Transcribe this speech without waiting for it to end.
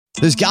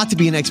There's got to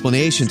be an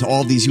explanation to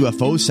all of these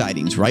UFO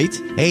sightings, right?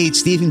 Hey,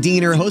 it's Stephen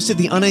Diener, host of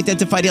the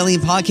Unidentified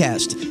Alien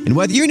Podcast. And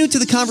whether you're new to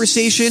the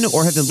conversation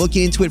or have been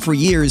looking into it for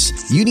years,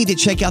 you need to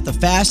check out the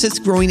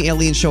fastest growing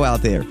alien show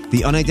out there,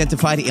 the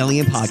Unidentified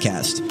Alien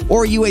Podcast,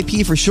 or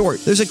UAP for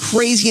short. There's a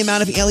crazy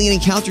amount of alien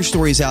encounter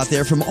stories out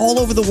there from all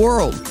over the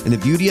world. And the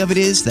beauty of it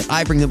is that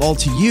I bring them all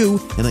to you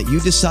and let you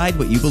decide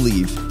what you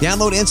believe.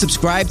 Download and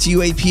subscribe to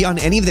UAP on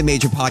any of the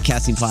major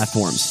podcasting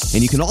platforms.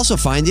 And you can also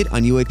find it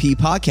on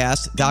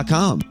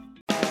UAPpodcast.com.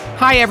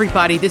 Hi,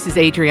 everybody. This is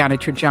Adriana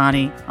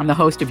Trajani. I'm the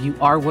host of You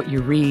Are What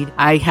You Read.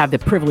 I have the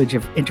privilege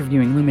of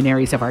interviewing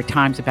luminaries of our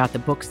times about the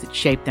books that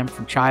shaped them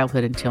from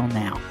childhood until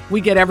now.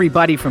 We get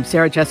everybody from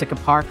Sarah Jessica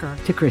Parker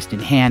to Kristen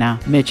Hanna,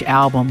 Mitch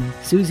Albom,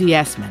 Susie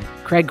Essman,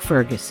 Craig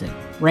Ferguson,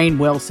 Rainn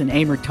Wilson,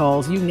 Amor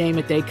Tolls, you name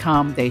it, they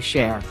come, they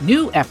share.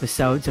 New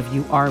episodes of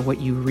You Are What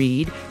You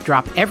Read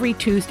drop every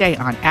Tuesday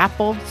on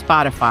Apple,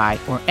 Spotify,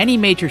 or any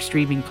major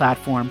streaming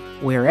platform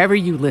wherever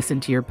you listen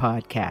to your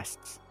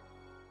podcasts.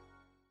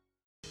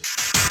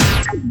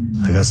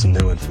 I got some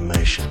new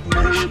information.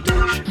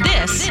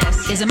 This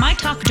is a My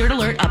Talk Dirt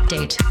Alert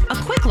update. A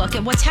quick look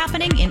at what's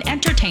happening in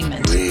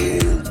entertainment.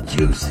 Real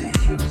juicy.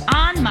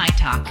 On My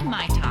Talk.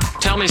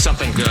 Tell me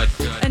something good.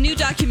 A new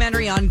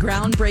documentary on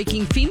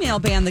groundbreaking female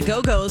band The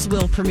Go-Go's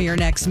will premiere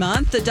next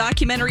month. The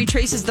documentary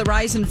traces the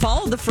rise and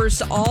fall of the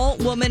first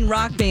all-woman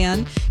rock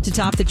band to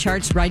top the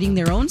charts, writing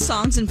their own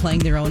songs and playing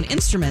their own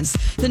instruments.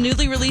 The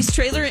newly released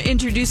trailer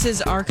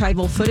introduces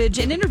archival footage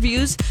and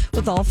interviews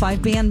with all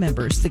 5 band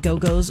members. The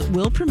Go-Go's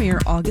will premiere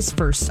August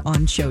 1st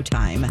on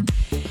Showtime.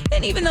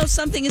 And even though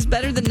something is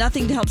better than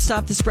nothing to help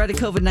stop the spread of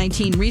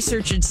COVID-19,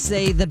 researchers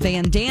say the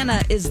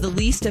bandana is the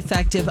least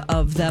effective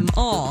of them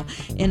all.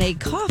 In a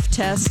cough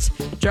test,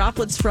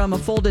 droplets from a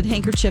folded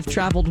handkerchief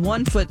traveled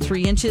 1 foot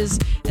 3 inches,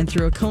 and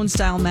through a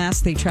cone-style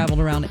mask, they traveled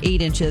around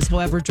 8 inches.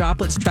 However,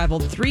 droplets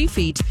traveled 3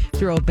 feet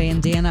through a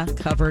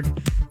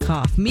bandana-covered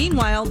cough.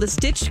 Meanwhile, the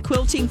stitched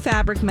quilting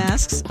fabric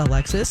masks,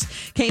 Alexis,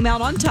 came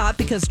out on top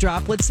because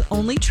droplets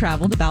only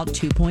traveled about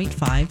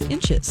 2.5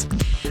 inches.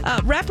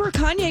 Rapper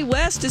Kanye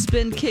West has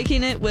been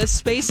kicking it with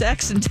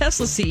SpaceX and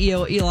Tesla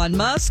CEO Elon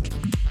Musk.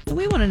 And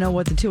we want to know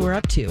what the two are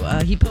up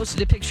to. He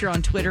posted a picture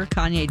on Twitter,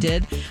 Kanye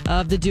did,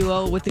 of the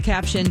duo with the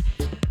caption,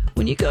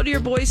 "When you go to your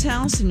boy's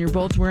house and you're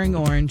both wearing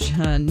orange."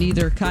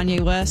 Neither Kanye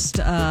West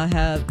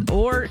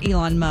or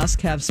Elon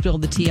Musk have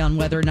spilled the tea on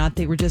whether or not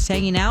they were just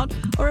hanging out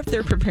or if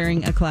they're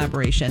preparing a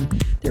collaboration.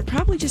 They're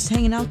probably just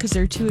hanging out because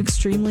they're two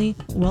extremely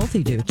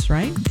wealthy dudes,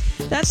 right?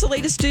 That's the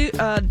latest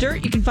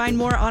dirt. You can find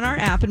more on our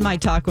app and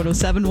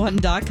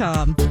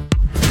mytalk1071.com.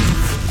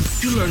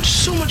 You learned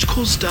so much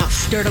cool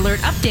stuff. Dirt Alert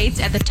updates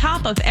at the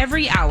top of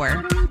every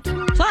hour.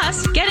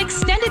 Plus, get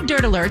extended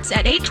Dirt Alerts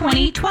at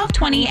 8:20,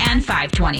 12:20, and 5:20.